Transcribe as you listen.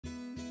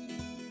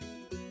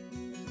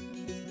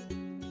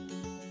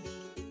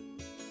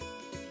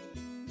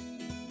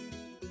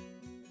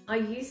I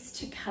used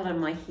to colour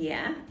my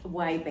hair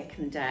way back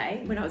in the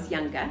day when I was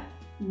younger,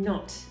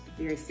 not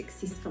very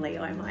successfully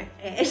I might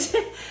add,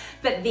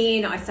 but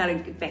then I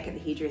started back at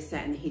the hairdresser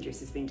and the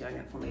hairdresser's been doing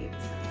it for me ever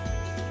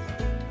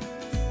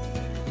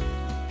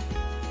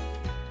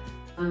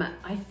since.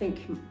 I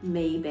think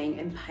me being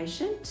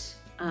impatient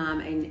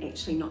and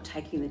actually not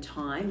taking the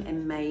time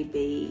and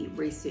maybe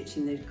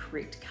researching the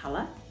correct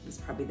colour was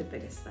probably the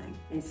biggest thing.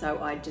 And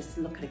so I just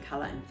look at a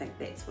colour and think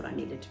that's what I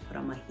needed to put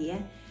on my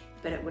hair,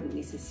 but it wouldn't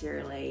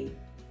necessarily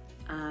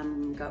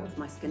go with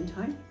my skin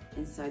tone.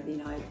 And so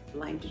then I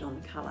blamed it on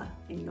the colour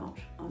and not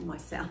on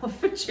myself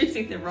for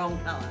choosing the wrong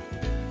colour.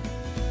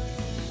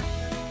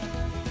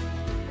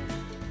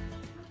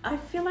 I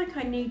feel like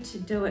I need to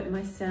do it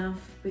myself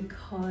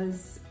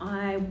because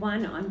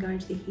one, I'm going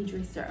to the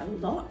hairdresser a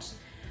lot.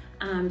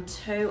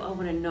 Two, I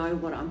want to know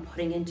what I'm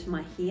putting into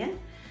my hair.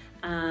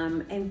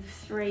 And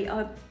three,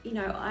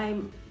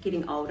 I'm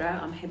getting older,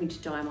 I'm having to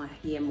dye my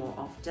hair more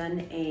often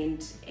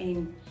and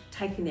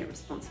taking that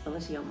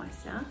responsibility on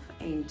myself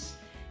and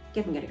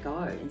giving it a go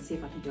and see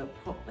if I can do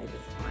it properly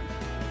this time.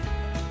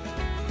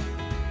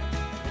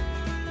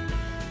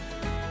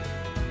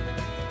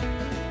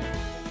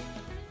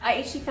 I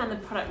actually found the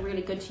product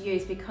really good to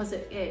use because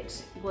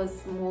it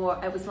was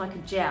like a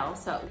gel,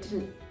 so it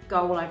didn't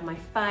go all over my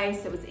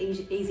face, it was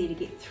easy to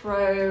get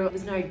through, there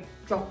was no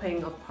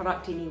dropping of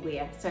product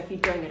anywhere. So if you're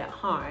doing it at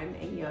home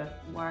and you're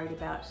worried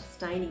about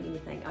staining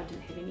anything, I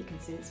didn't have any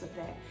concerns with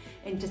that.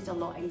 And just a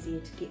lot easier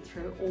to get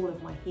through all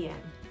of my hair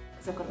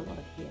because I've got a lot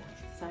of hair.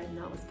 So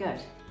no, it was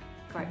good.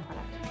 Great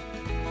product.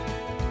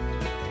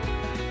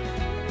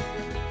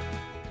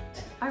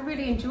 I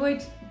really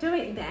enjoyed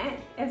doing that.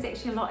 It was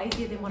actually a lot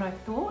easier than what I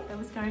thought it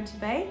was going to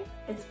be.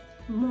 It's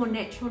more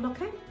natural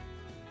looking.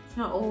 It's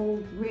not all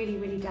really,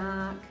 really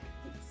dark.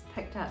 It's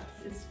picked up,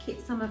 it's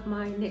kept some of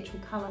my natural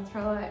colour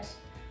through it.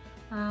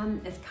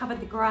 It's covered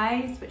the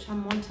greys, which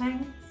I'm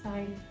wanting, so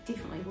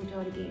definitely we'll do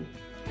it again.